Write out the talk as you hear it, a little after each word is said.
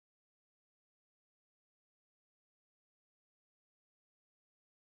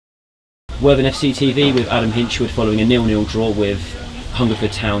Worthing FC TV with Adam Hinshelwood following a 0-0 draw with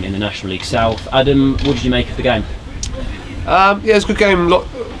Hungerford Town in the National League South. Adam, what did you make of the game? Yeah, it's a good game.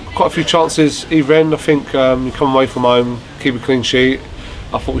 Quite a few chances either end. I think you come away from home, keep a clean sheet.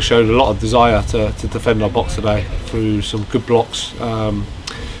 I thought we showed a lot of desire to defend our box today through some good blocks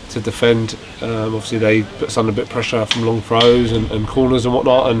to defend. Obviously they put us under a bit of pressure from long throws and corners and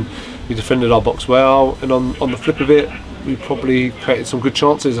whatnot, and we defended our box well. And on the flip of it, we probably created some good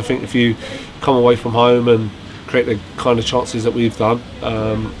chances. I think if you come away from home and create the kind of chances that we've done,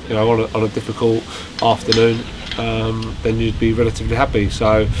 you know, on a difficult afternoon, then you'd be relatively happy.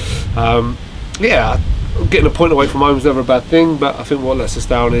 So yeah, getting a point away from home is never a bad thing, but I think what lets us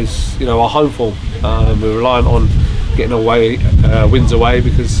down is, you know, our home form. We're reliant on getting away wins away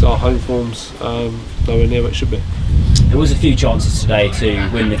because our home form's nowhere near what it should be. There was a few chances today to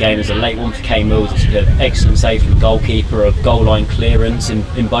win the game. There's a late one for Kane Mills, it's an excellent save from the goalkeeper, a goal line clearance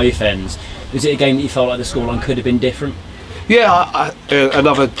in both ends. Was it a game that you felt like the scoreline could have been different? Yeah,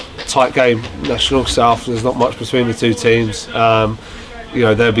 another tight game, National South. There's not much between the two teams. You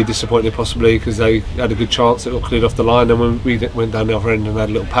know, they'll be disappointed possibly because they had a good chance, it got cleared off the line, and when we went down the other end and had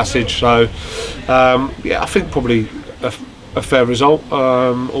a little passage. So yeah, I think probably a fair result,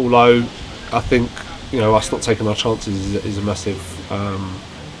 although I think, you know, us not taking our chances is a massive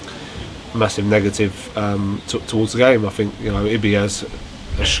negative towards the game. I think, you know, Ibby has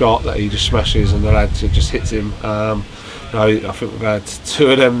a shot that he just smashes and the lad just hits him. You know, I think we've had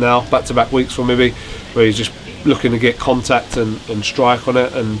two of them now, back-to-back weeks from Ibby, where he's just looking to get contact and strike on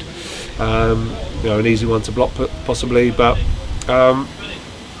it, and you know, an easy one to block possibly. But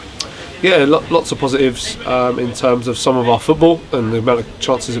yeah, lots of positives in terms of some of our football and the amount of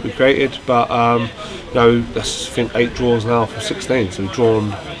chances that we created. But you know, that's, I think, 8 draws now from 16, so we've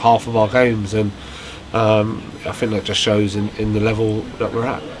drawn half of our games, and I think that just shows in the level that we're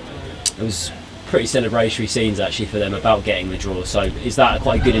at. It was pretty celebratory scenes actually for them about getting the draw, so is that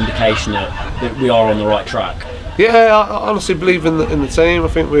quite a good indication that we are on the right track? Yeah, I honestly believe in the team. I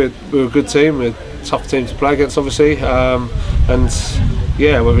think we're a good team, we're a tough team to play against obviously, and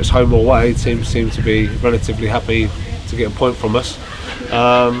yeah, whether it's home or away, teams seem to be relatively happy to get a point from us.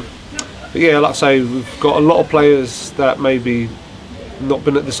 But yeah, like I say, we've got a lot of players that maybe not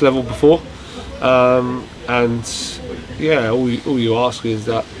been at this level before, and yeah, all you ask is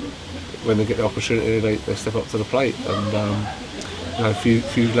that when they get the opportunity, they step up to the plate, and you know, a few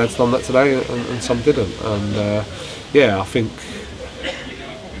lads done that today, and some didn't. And yeah, I think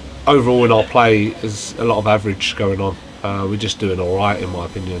overall in our play there's a lot of average going on. We're just doing all right in my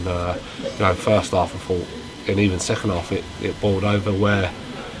opinion. You know, first half I thought, and even second half it boiled over where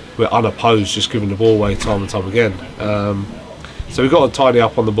we're unopposed, just giving the ball away time and time again. So we've got to tidy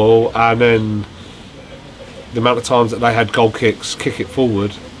up on the ball, and then the amount of times that they had goal kicks, kick it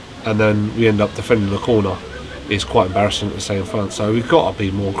forward, and then we end up defending the corner is quite embarrassing to say in front. So we've got to be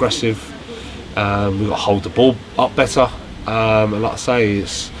more aggressive, we've got to hold the ball up better, and like I say,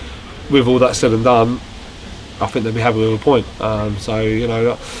 it's, with all that said and done, I think they'll be happy with a point. So you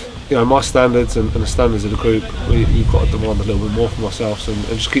know, my standards and the standards of the group, we've got to demand a little bit more from ourselves, and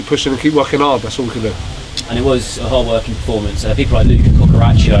just keep pushing and keep working hard. That's all we can do. And it was a hard working performance. People like Luca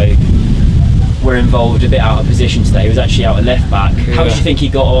Cocoraccio were involved a bit out of position today. He was actually out at left back. How did you think he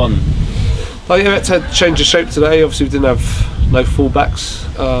got on? Oh yeah, we had to change the shape today. Obviously we didn't have no full backs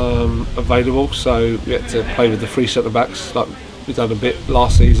available, so we had to play with the 3 centre backs like we've done a bit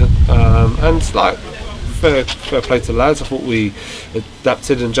last season, and like fair play to the lads. I thought we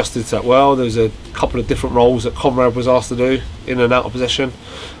adapted and adjusted to that well. There was a couple of different roles that Conrad was asked to do in and out of possession,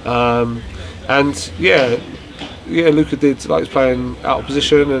 and yeah, Luca did, like, he's playing out of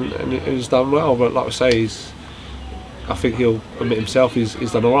position and he's done well. But like I say, I think he'll admit himself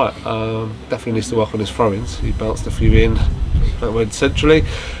he's done all right. Definitely needs to work on his throw-ins. He bounced a few in that went centrally,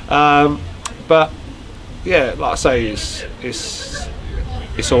 but yeah, like I say, it's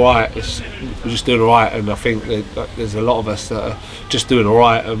all right. We're just doing all right, and I think that there's a lot of us that are just doing all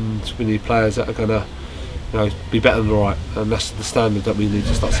right, and we need players that are gonna, you know, be better than all right, and that's the standard that we need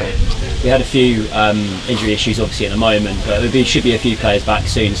to start setting. We had a few injury issues obviously at the moment, but there should be a few players back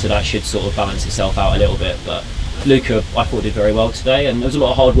soon, so that should sort of balance itself out a little bit. But Luca, I thought, did very well today, and there was a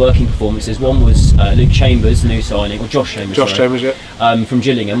lot of hard working performances. One was Luke Chambers, the new signing, or Josh Chambers. Yeah. From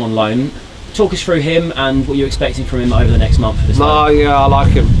Gillingham on loan. Talk us through him and what you're expecting from him over the next month for this. Yeah, I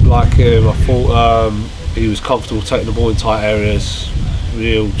like him. I thought he was comfortable taking the ball in tight areas.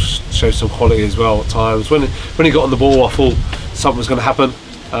 He'll show some quality as well at times. When he got on the ball, I thought something was going to happen,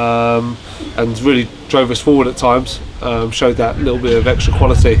 and really drove us forward at times. Showed that little bit of extra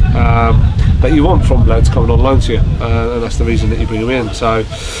quality that you want from lads coming on loan to you, and that's the reason that you bring him in. So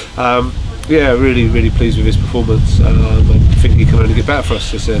yeah, really pleased with his performance. I think he can only get better for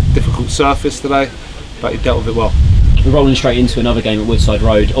us. It's a difficult surface today, but he dealt with it well. We're rolling straight into another game at Woodside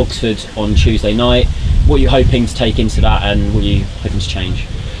Road, Oxford on Tuesday night. What are you hoping to take into that, and what are you hoping to change?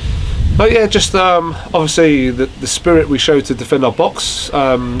 Oh yeah, just obviously the spirit we showed to defend our box,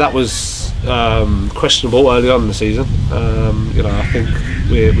 that was questionable early on in the season. You know, I think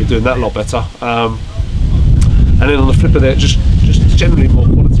we're doing that a lot better. And then on the flip of it, just generally more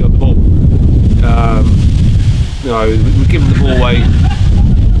quality on the ball. You know, we're giving the ball away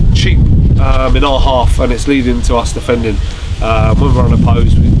cheap in our half, and it's leading to us defending. When we're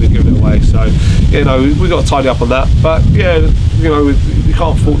unopposed, we're giving it away. So, you know, we've got to tidy up on that. But yeah, you know, we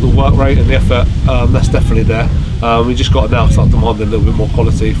can't fault the work rate and the effort. That's definitely there. We just got to now start demanding a little bit more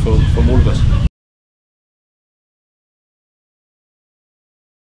quality from all of us.